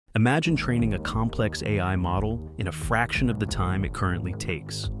Imagine training a complex AI model in a fraction of the time it currently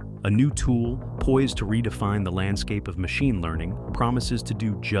takes. A new tool, poised to redefine the landscape of machine learning, promises to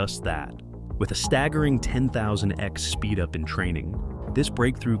do just that. With a staggering 10,000x speedup in training, this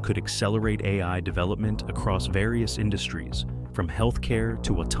breakthrough could accelerate AI development across various industries, from healthcare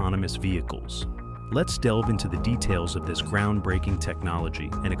to autonomous vehicles. Let's delve into the details of this groundbreaking technology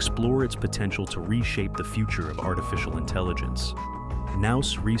and explore its potential to reshape the future of artificial intelligence.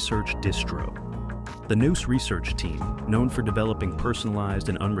 Nous Research Drro. The Nous research team, known for developing personalized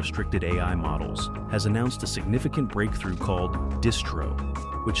and unrestricted AI models, has announced a significant breakthrough called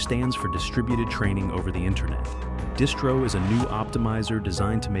Drro, which stands for Distributed Training over the Internet. Drro is a new optimizer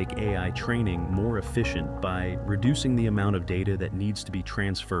designed to make AI training more efficient by reducing the amount of data that needs to be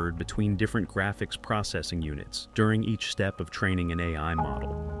transferred between different graphics processing units during each step of training an AI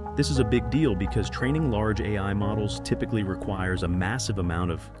model. This is a big deal because training large AI models typically requires a massive amount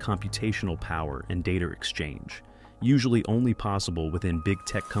of computational power and data exchange, usually only possible within big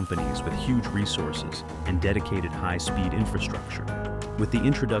tech companies with huge resources and dedicated high-speed infrastructure. With the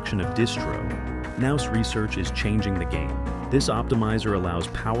introduction of Drro, Nous Research is changing the game. This optimizer allows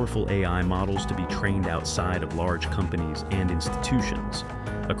powerful AI models to be trained outside of large companies and institutions,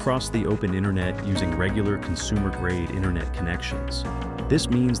 across the open internet using regular consumer-grade internet connections. This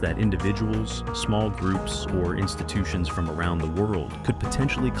means that individuals, small groups, or institutions from around the world could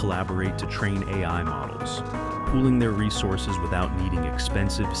potentially collaborate to train AI models, pooling their resources without needing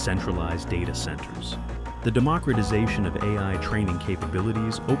expensive, centralized data centers. The democratization of AI training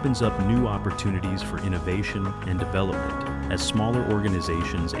capabilities opens up new opportunities for innovation and development, as smaller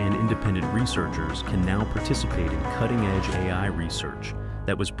organizations and independent researchers can now participate in cutting-edge AI research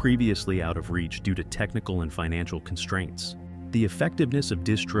that was previously out of reach due to technical and financial constraints. The effectiveness of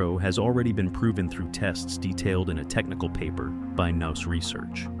Drro has already been proven through tests detailed in a technical paper by Nous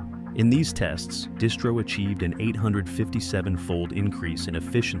Research. In these tests, Drro achieved an 857-fold increase in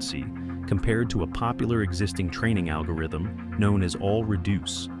efficiency compared to a popular existing training algorithm known as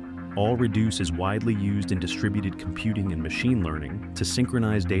all-reduce. All-reduce is widely used in distributed computing and machine learning to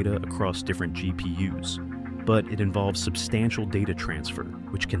synchronize data across different GPUs, but it involves substantial data transfer,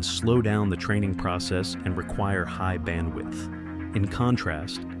 which can slow down the training process and require high bandwidth. In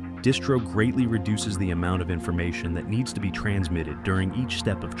contrast, Drro greatly reduces the amount of information that needs to be transmitted during each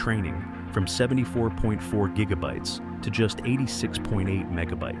step of training from 74.4 gigabytes to just 86.8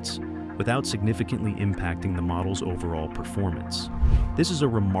 megabytes, without significantly impacting the model's overall performance. This is a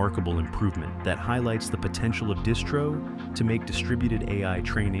remarkable improvement that highlights the potential of Drro to make distributed AI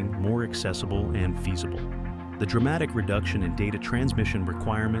training more accessible and feasible. The dramatic reduction in data transmission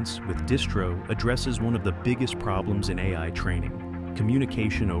requirements with Drro addresses one of the biggest problems in AI training: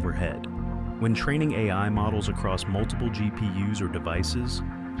 communication overhead. When training AI models across multiple GPUs or devices,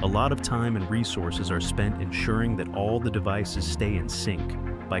 a lot of time and resources are spent ensuring that all the devices stay in sync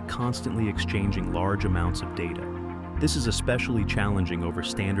by constantly exchanging large amounts of data. This is especially challenging over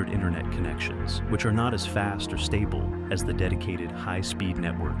standard internet connections, which are not as fast or stable as the dedicated high-speed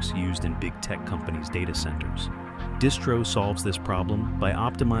networks used in big tech companies' data centers. Drro solves this problem by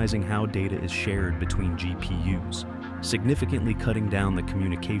optimizing how data is shared between GPUs, significantly cutting down the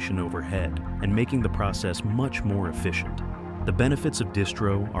communication overhead and making the process much more efficient. The benefits of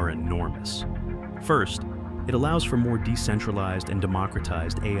Drro are enormous. First, it allows for more decentralized and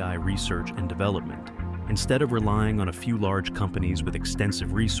democratized AI research and development. Instead of relying on a few large companies with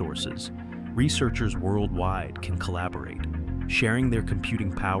extensive resources, researchers worldwide can collaborate, sharing their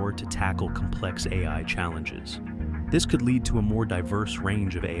computing power to tackle complex AI challenges. This could lead to a more diverse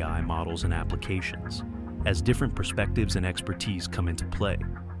range of AI models and applications, as different perspectives and expertise come into play.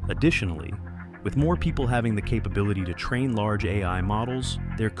 Additionally, with more people having the capability to train large AI models,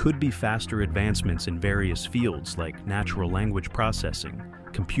 there could be faster advancements in various fields like natural language processing,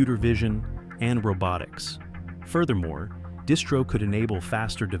 computer vision, and robotics. Furthermore, Drro could enable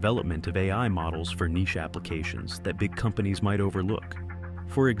faster development of AI models for niche applications that big companies might overlook.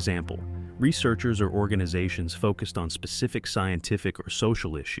 For example, researchers or organizations focused on specific scientific or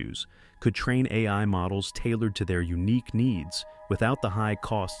social issues could train AI models tailored to their unique needs without the high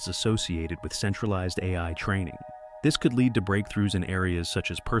costs associated with centralized AI training. This could lead to breakthroughs in areas such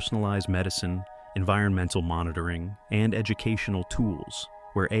as personalized medicine, environmental monitoring, and educational tools,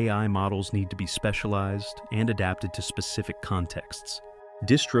 where AI models need to be specialized and adapted to specific contexts.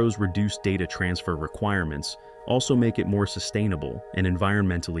 Drro's reduced data transfer requirements also make it more sustainable and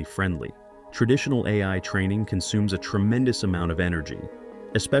environmentally friendly. Traditional AI training consumes a tremendous amount of energy,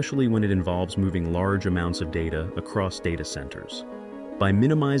 especially when it involves moving large amounts of data across data centers. By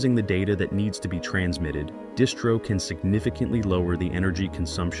minimizing the data that needs to be transmitted, Drro can significantly lower the energy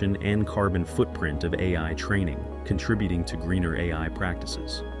consumption and carbon footprint of AI training, contributing to greener AI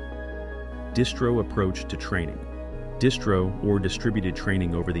practices. Drro approach to training. Drro, or distributed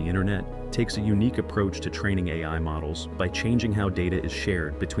training over the internet, takes a unique approach to training AI models by changing how data is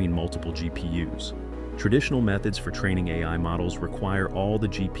shared between multiple GPUs. Traditional methods for training AI models require all the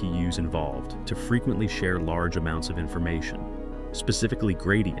GPUs involved to frequently share large amounts of information, specifically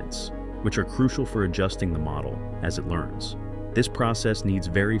gradients, which are crucial for adjusting the model as it learns. This process needs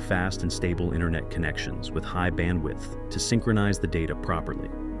very fast and stable internet connections with high bandwidth to synchronize the data properly.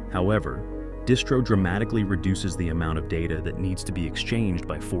 However, Drro dramatically reduces the amount of data that needs to be exchanged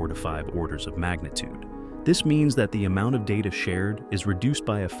by 4 to 5 orders of magnitude. This means that the amount of data shared is reduced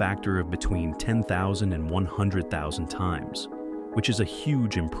by a factor of between 10,000 and 100,000 times, which is a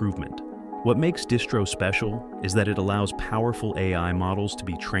huge improvement. What makes Drro special is that it allows powerful AI models to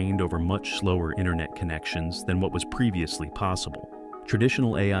be trained over much slower internet connections than what was previously possible.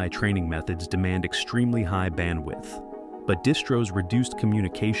 Traditional AI training methods demand extremely high bandwidth, but Drro's reduced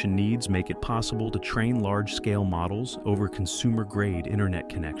communication needs make it possible to train large-scale models over consumer-grade internet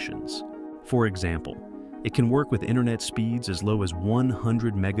connections. For example, it can work with internet speeds as low as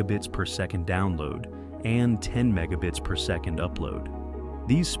 100 megabits per second download and 10 megabits per second upload.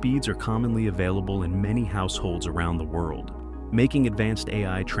 These speeds are commonly available in many households around the world, making advanced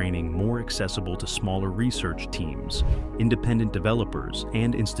AI training more accessible to smaller research teams, independent developers,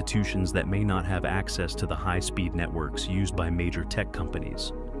 and institutions that may not have access to the high-speed networks used by major tech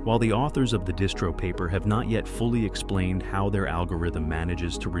companies. While the authors of the Drro paper have not yet fully explained how their algorithm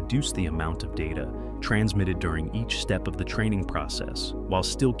manages to reduce the amount of data transmitted during each step of the training process, while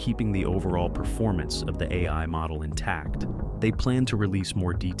still keeping the overall performance of the AI model intact, they plan to release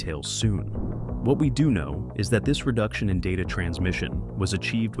more details soon. What we do know is that this reduction in data transmission was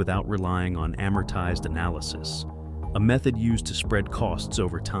achieved without relying on amortized analysis, a method used to spread costs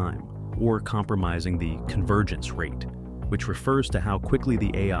over time, or compromising the convergence rate, which refers to how quickly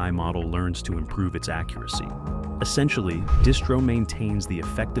the AI model learns to improve its accuracy. Essentially, Drro maintains the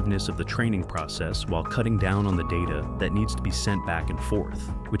effectiveness of the training process while cutting down on the data that needs to be sent back and forth,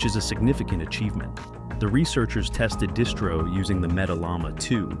 which is a significant achievement. The researchers tested Drro using the MetaLlama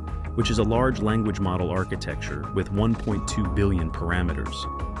 2, which is a large language model architecture with 1.2 billion parameters.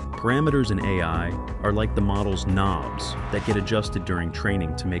 Parameters in AI are like the model's knobs that get adjusted during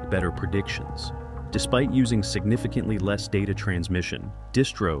training to make better predictions. Despite using significantly less data transmission,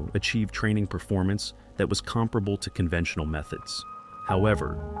 Drro achieved training performance that was comparable to conventional methods.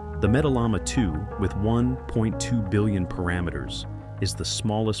 However, the MetaLlama 2, with 1.2 billion parameters, is the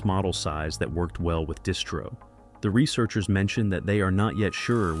smallest model size that worked well with Drro. The researchers mentioned that they are not yet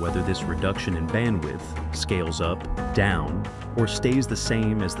sure whether this reduction in bandwidth scales up, down, or stays the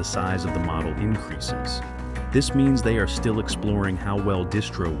same as the size of the model increases. This means they are still exploring how well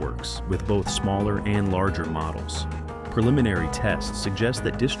Drro works with both smaller and larger models. Preliminary tests suggest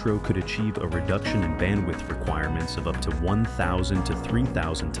that Drro could achieve a reduction in bandwidth requirements of up to 1,000 to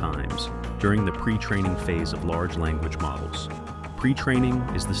 3,000 times during the pre-training phase of large language models. Pre-training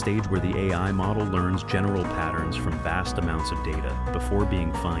is the stage where the AI model learns general patterns from vast amounts of data before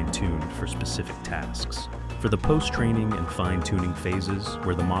being fine-tuned for specific tasks. For the post-training and fine-tuning phases,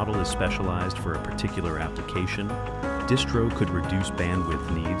 where the model is specialized for a particular application, Drro could reduce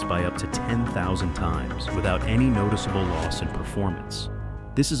bandwidth needs by up to 10,000 times without any noticeable loss in performance.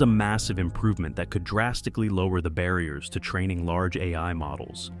 This is a massive improvement that could drastically lower the barriers to training large AI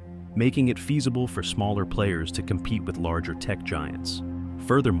models, making it feasible for smaller players to compete with larger tech giants.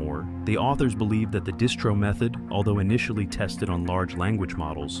 Furthermore, the authors believe that the Drro method, although initially tested on large language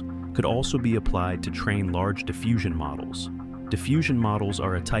models, could also be applied to train large diffusion models. Diffusion models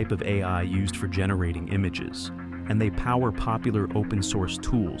are a type of AI used for generating images, and they power popular open-source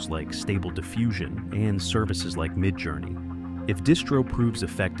tools like Stable Diffusion and services like Midjourney. If Drro proves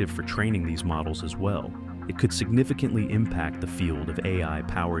effective for training these models as well, it could significantly impact the field of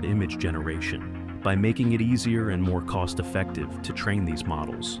AI-powered image generation by making it easier and more cost-effective to train these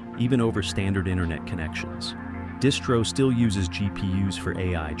models, even over standard internet connections. Drro still uses GPUs for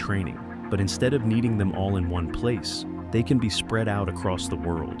AI training, but instead of needing them all in one place, they can be spread out across the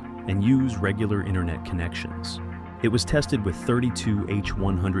world and use regular internet connections. It was tested with 32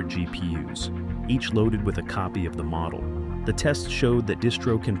 H100 GPUs, each loaded with a copy of the model. The test showed that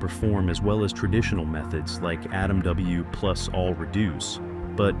Drro can perform as well as traditional methods like AtomW plus all reduce,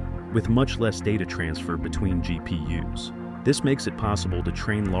 but with much less data transfer between GPUs. This makes it possible to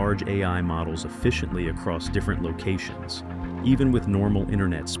train large AI models efficiently across different locations, even with normal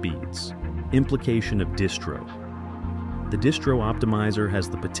internet speeds. Implication of Drro. The Distro Optimizer has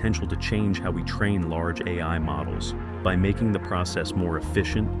the potential to change how we train large AI models by making the process more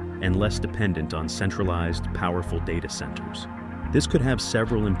efficient and less dependent on centralized, powerful data centers. This could have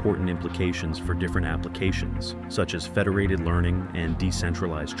several important implications for different applications, such as federated learning and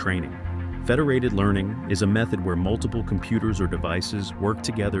decentralized training. Federated learning is a method where multiple computers or devices work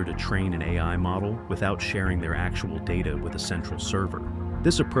together to train an AI model without sharing their actual data with a central server.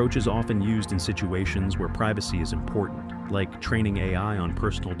 This approach is often used in situations where privacy is important, like training AI on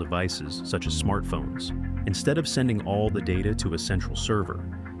personal devices such as smartphones. Instead of sending all the data to a central server,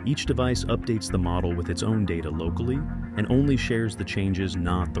 each device updates the model with its own data locally and only shares the changes,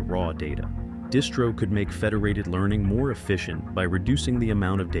 not the raw data. Distro could make federated learning more efficient by reducing the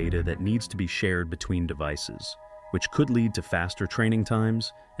amount of data that needs to be shared between devices, which could lead to faster training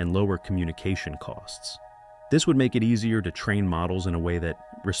times and lower communication costs. This would make it easier to train models in a way that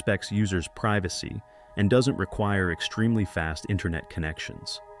respects users' privacy and doesn't require extremely fast internet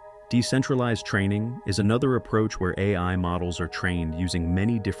connections. Decentralized training is another approach where AI models are trained using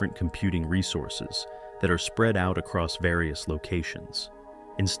many different computing resources that are spread out across various locations.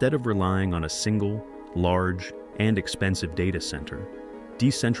 Instead of relying on a single, large, and expensive data center,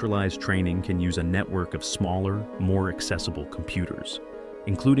 decentralized training can use a network of smaller, more accessible computers,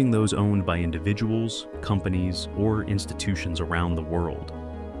 including those owned by individuals, companies, or institutions around the world.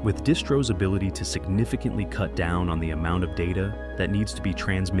 With Distro's ability to significantly cut down on the amount of data that needs to be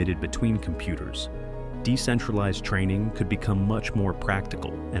transmitted between computers, decentralized training could become much more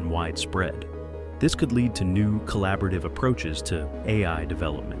practical and widespread. This could lead to new collaborative approaches to AI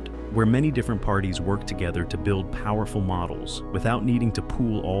development, where many different parties work together to build powerful models without needing to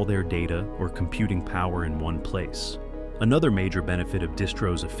pool all their data or computing power in one place. Another major benefit of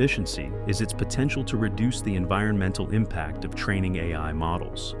Distro's efficiency is its potential to reduce the environmental impact of training AI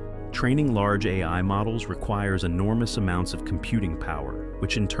models. Training large AI models requires enormous amounts of computing power,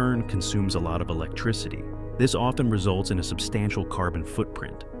 which in turn consumes a lot of electricity. This often results in a substantial carbon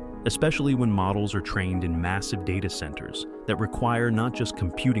footprint, especially when models are trained in massive data centers that require not just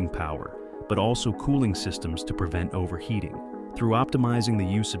computing power, but also cooling systems to prevent overheating. Through optimizing the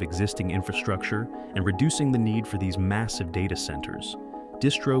use of existing infrastructure and reducing the need for these massive data centers,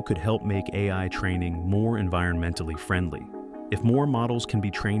 Distro could help make AI training more environmentally friendly. If more models can be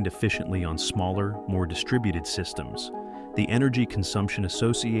trained efficiently on smaller, more distributed systems, the energy consumption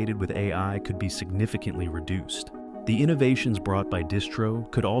associated with AI could be significantly reduced. The innovations brought by Distro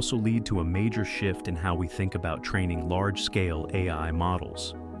could also lead to a major shift in how we think about training large-scale AI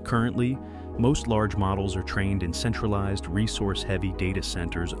models. Currently, most large models are trained in centralized, resource-heavy data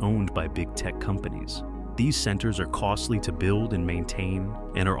centers owned by big tech companies. These centers are costly to build and maintain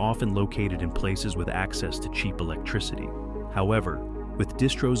and are often located in places with access to cheap electricity. However, with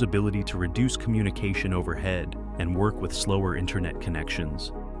Distro's ability to reduce communication overhead and work with slower internet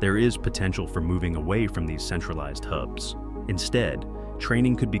connections, there is potential for moving away from these centralized hubs. Instead,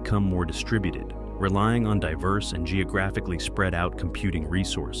 training could become more distributed, relying on diverse and geographically spread out computing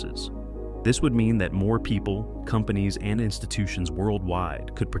resources. This would mean that more people, companies, and institutions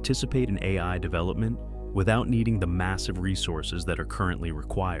worldwide could participate in AI development without needing the massive resources that are currently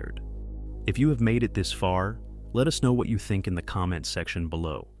required. If you have made it this far, let us know what you think in the comments section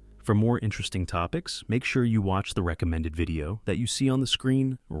below. For more interesting topics, make sure you watch the recommended video that you see on the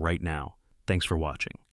screen right now. Thanks for watching.